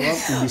 You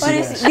guys have to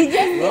be serious.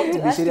 You have to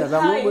be serious.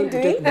 I'm not going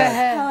to take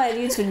that. How are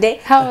you today?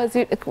 How was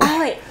it?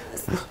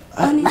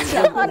 Honestly,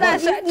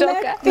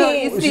 no,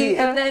 you see,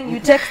 and then you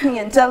text me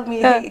and tell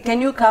me, hey,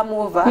 can you come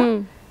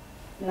over?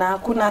 Na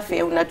hakuna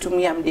fare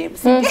unatumia mdem.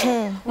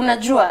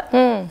 Unajua?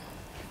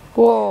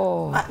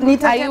 Whoa.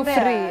 Are you free?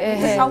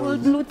 I will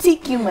blue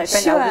tick you, my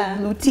friend. I will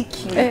blue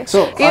tick you.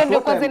 So hiyo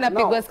ndio kwanza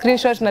inapigwa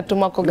screenshot na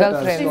tuma kwa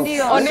girlfriend.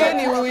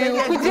 Oneni huyu.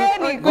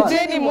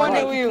 Kujeni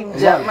muone huyu.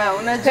 Jamaa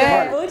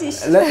unajua.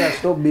 Let us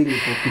stop being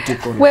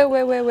hypocritical.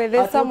 Wait.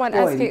 There's someone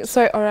asking.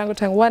 Sorry,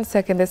 orangutan. 1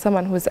 second. There's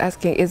someone who's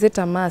asking, is it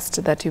a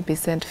must that you be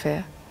sent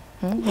fair?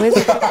 Where's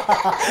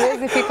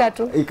fika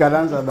tu?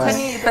 Ikaanza that.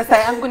 Kwani pesa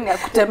yangu ni ya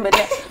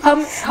kutembelea.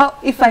 How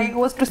if I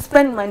was to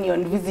spend money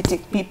on visiting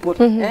people,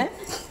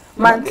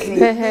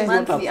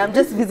 monthly, I'm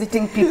just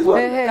visiting people.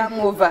 Come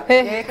over.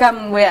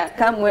 Come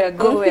where,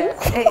 go where.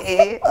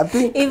 I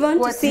think Even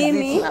to see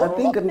me. I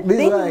think this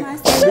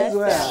is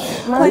where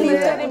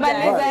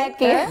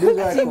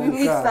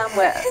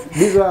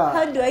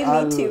How do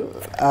I meet you?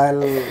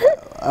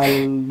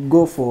 I'll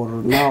go for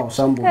now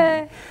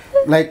somebody.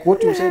 Like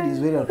what you said is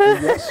very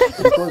outrageous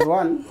because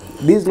one,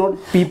 these not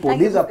people,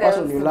 these are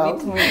person you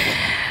love.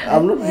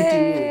 I'm not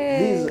beating you.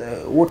 This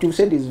what you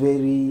said is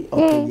very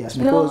outrageous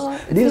because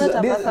this is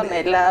not a person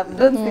I love.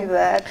 Don't say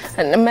that.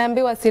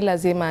 Nimeambiwa si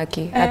lazima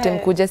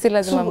atemkuja, si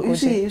lazima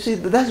mkuje. You see,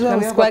 that's why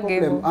we have a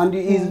problem, and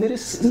he is very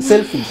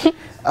selfish,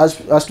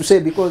 as to say,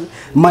 because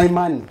my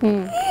money,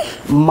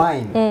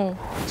 mine.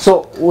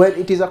 So when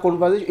it is a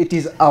conversation, it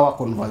is our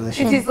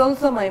conversation. It is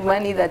also my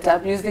money that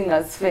I'm using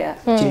as fair.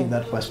 Change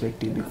that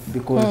perspective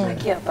because.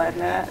 Okay,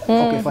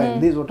 fine.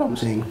 This is what I'm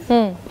saying.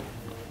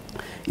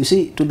 You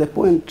see, to the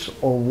point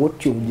of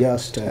what you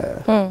just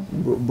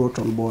brought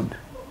on board,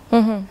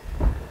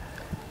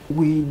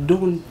 we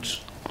don't.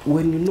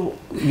 When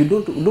you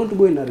don't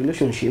go in a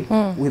relationship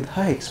with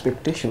high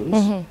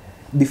expectations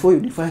before you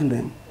define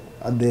them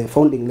at the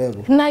founding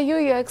level. Now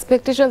your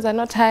expectations are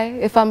not high.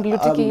 If I'm blue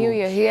ticking you,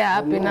 you're here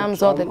up in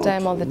arms all the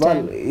time. Well,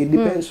 it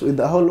depends with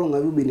how long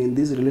have you been in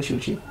this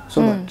relationship.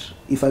 So that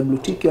if I blue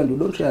tick you and you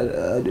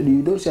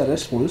don't share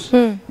response,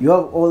 you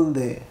have all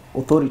the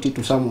authority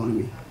to summon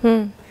me.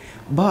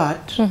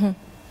 But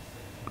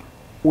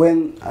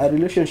when a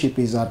relationship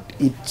is at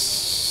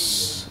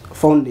its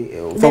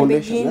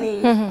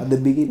foundation, at the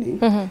beginning,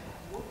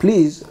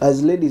 please,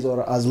 as ladies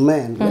or as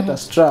men, let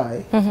us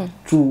try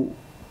to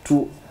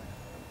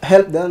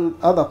help the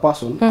other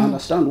person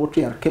understand what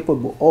we are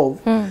capable of.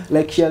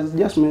 Like she has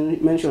just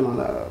mentioned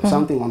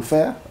something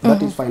unfair,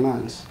 that is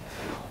finance.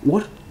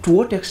 To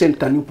what extent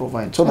can you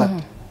provide so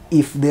that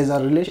if there's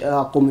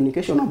a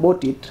communication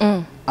about it,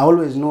 I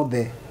always know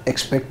the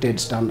expected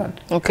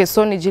standard. Okay,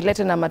 so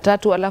nijilete na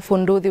matatu alafu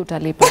nduthi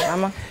utalipa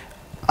ama?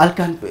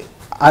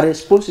 A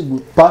responsible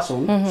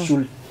person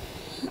should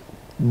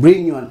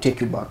bring you and take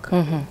you back.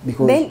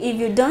 Because then if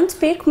you don't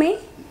pick me,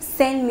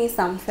 send me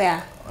some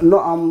fare. No,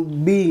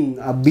 I'm being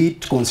a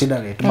bit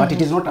considerate, but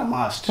it is not a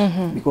must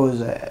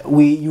because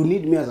you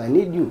need me as I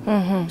need you.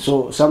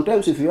 So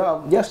sometimes if you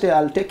have, just say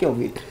I'll take care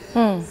of it.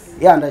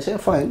 Yeah, and I say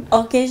fine.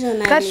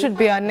 Occasionally. That should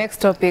be our next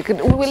topic.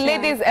 Will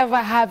ladies ever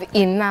have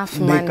enough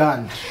money? They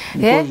can't.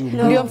 Yeah?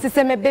 No.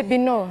 Msiseme baby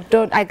no,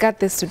 don't. I got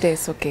this today.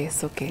 It's okay.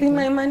 It's okay. See,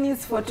 my money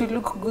is for to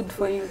look good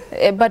for you.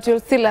 But you'll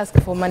still ask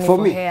for money for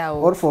me hair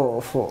or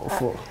for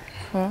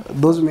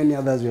those many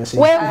others we are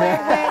saying. Wait.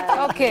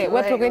 Okay,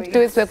 what we're going to do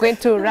is we're going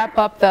to wrap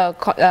up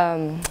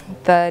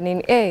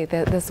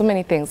there's so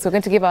many things. We're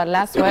going to give our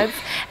last words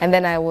and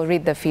then I will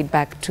read the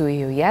feedback to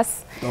you,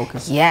 yes? Okay.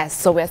 Yes,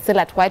 so we're still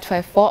at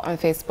Y254 on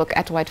Facebook,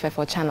 at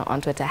Y254 channel on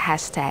Twitter,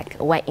 hashtag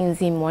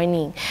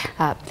 #YinziMorning.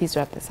 Please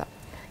wrap this up.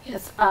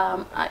 Yes,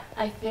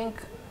 I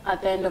think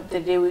at the end of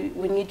the day,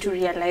 we need to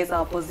realize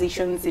our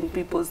positions in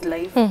people's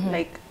life.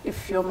 Like,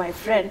 if you're my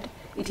friend,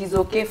 it is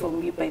okay for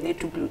me by the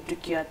to blue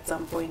tick you at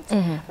some point.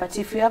 But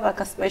if you have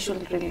like a special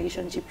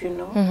relationship,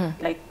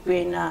 like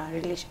we're in a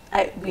relation,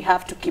 we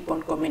have to keep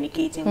on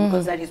communicating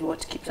because that is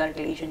what keeps our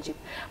relationship.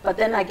 But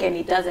then again,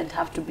 it doesn't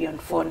have to be on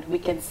phone. We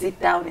can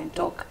sit down and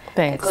talk.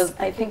 Thanks. Because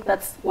I think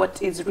that's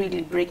what is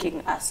really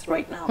breaking us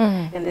right now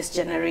in this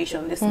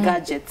generation, this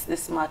gadgets,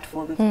 this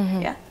smartphones.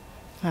 Yeah.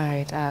 All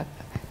right,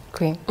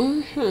 Queen.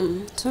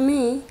 To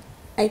me,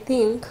 I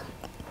think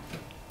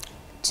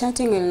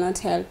chatting will not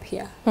help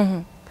here.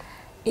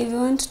 If you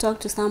want to talk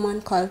to someone,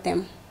 call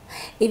them.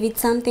 If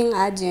it's something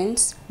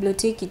urgent, blue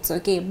tick, it's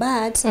okay.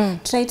 But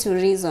try to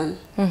reason.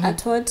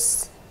 At what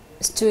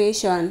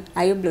situation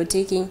are you blue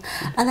ticking?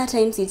 Other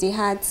times it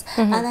hurts.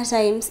 Other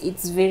times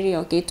it's very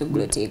okay to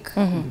blue tick.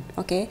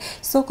 Okay?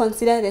 So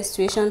consider the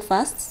situation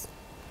first.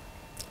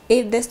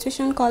 If the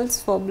situation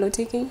calls for blue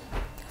ticking,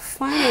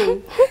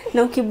 fine.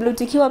 Na blue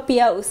tickiwa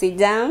pia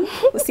usijam,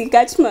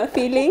 usikatch my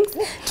feelings.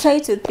 Try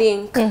to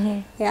think.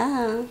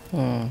 Yeah.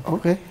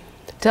 Okay.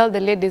 Tell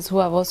the ladies who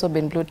have also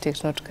been blue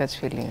ticked not to catch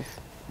feelings.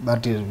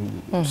 That is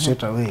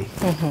straight away.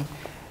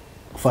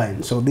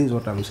 Fine. So this is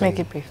what I'm saying. Make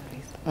it brief,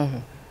 please.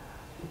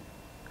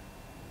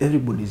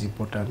 Everybody is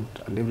important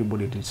and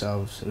everybody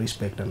deserves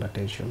respect and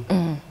attention.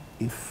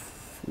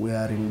 If we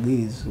are in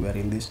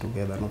this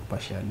together, not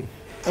partially.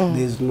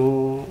 There's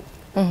no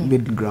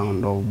middle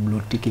ground of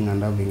blue ticking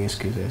and having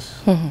excuses.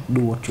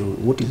 Do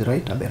what is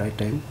right at the right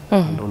time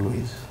and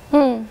always.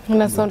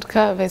 Una sound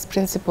ka vice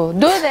principal. Do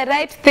the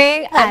right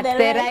thing at the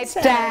right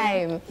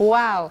time.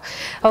 Wow.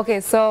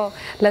 Okay, so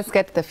let's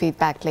get to the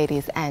feedback,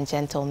 ladies and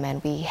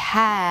gentlemen. We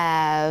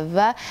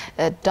have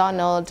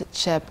Donald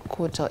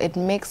Chepkuto. It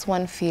makes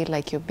one feel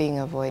like you're being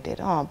avoided.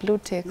 Oh, blue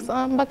ticks.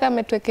 Oh, mpaka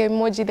ametweka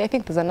emoji. I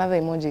think there's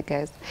another emoji,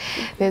 guys.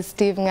 There's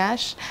Steve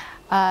Nash.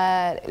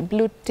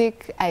 Blue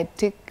tick, I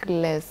tick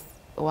less.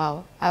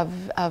 Wow.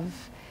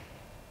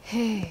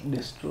 Hey.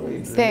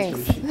 Destroyed. Thanks.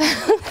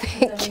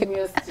 Thank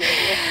you.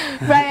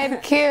 Brian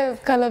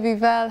Kiv,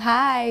 Kalavival,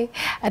 hi.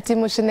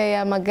 Atimushine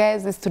ya my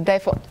guys is to die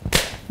for.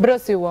 Bro,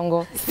 si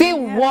wongo. Si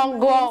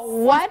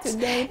wongo. What?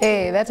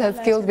 Hey, that has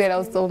killed me and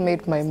also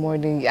made my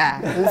morning.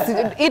 Yeah.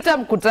 Ita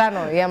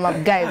mkutano. Yeah, my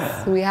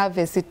guys. We have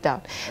a sit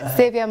down.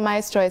 Savior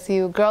Maestro, I see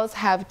you. Girls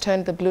have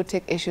turned the blue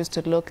tick issues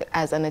to look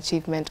as an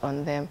achievement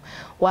on them.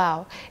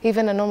 Wow.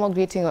 Even a normal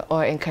greeting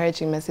or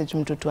encouraging message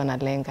mtutu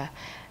analenga.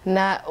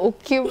 Na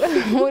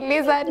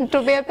ukimuuliza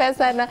nitumie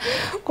pesa na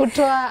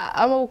kutoa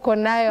ama uko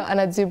nayo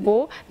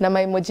anajibu na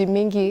maimoji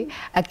mingi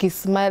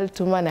akismile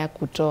tuma na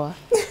kutoa.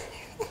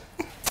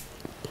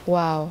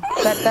 Wow,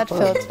 that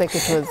felt like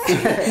it was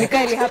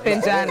it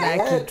happened jana.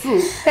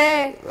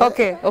 Hey,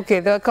 okay,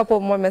 there are a couple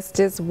more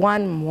messages,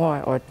 one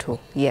more or two.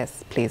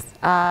 Yes, please.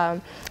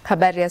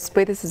 Habari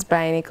asubuhi, this is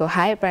Brian Nico.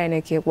 Hi Brian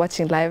Nico,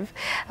 watching live.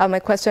 My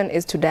question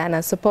is to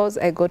Diana. Suppose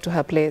I go to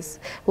her place.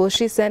 Will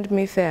she send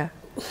me fare?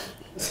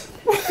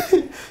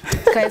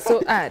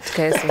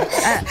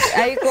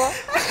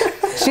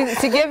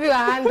 She gave you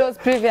her handles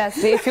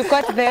previously. If you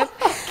got them,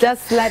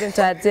 just slide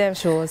into her DM.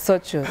 She will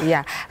sort you.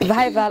 Yeah.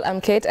 Hi Val,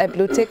 I'm Kate. I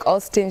blue tick all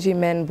stingy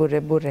men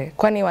bure bure.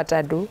 Kwani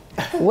watadu?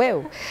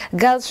 Well,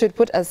 girls should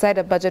put aside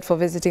a budget for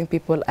visiting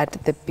people at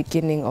the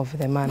beginning of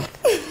the month.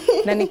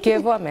 Nani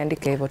Kevo,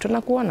 ameandika hivyo.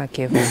 Tunakuona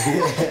Kevo.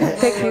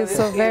 Thank you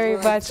so very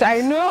much. I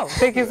know.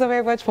 Thank you so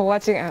very much for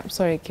watching. I'm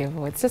sorry,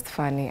 Kevo. It's just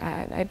funny.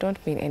 I don't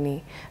mean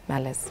any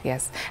malice.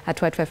 Yes. At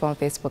Y254 on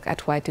Facebook, at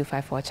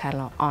Y254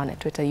 channel on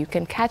Twitter. You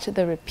can catch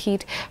the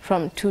repeat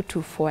from 2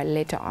 to 4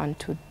 later on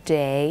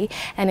today.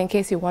 And in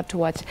case you want to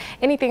watch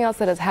anything else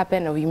that has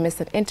happened, or you missed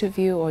an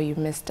interview, or you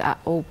missed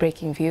all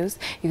breaking views,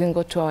 you can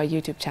go to our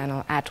YouTube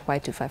channel at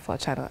Y254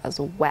 channel as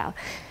well.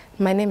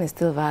 My name is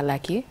still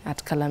Valaki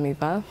at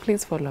Kalamival.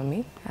 Please follow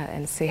me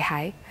and say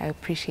hi. I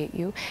appreciate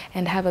you.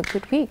 And have a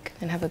good week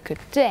and have a good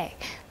day.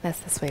 That's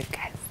the sweet,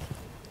 guys.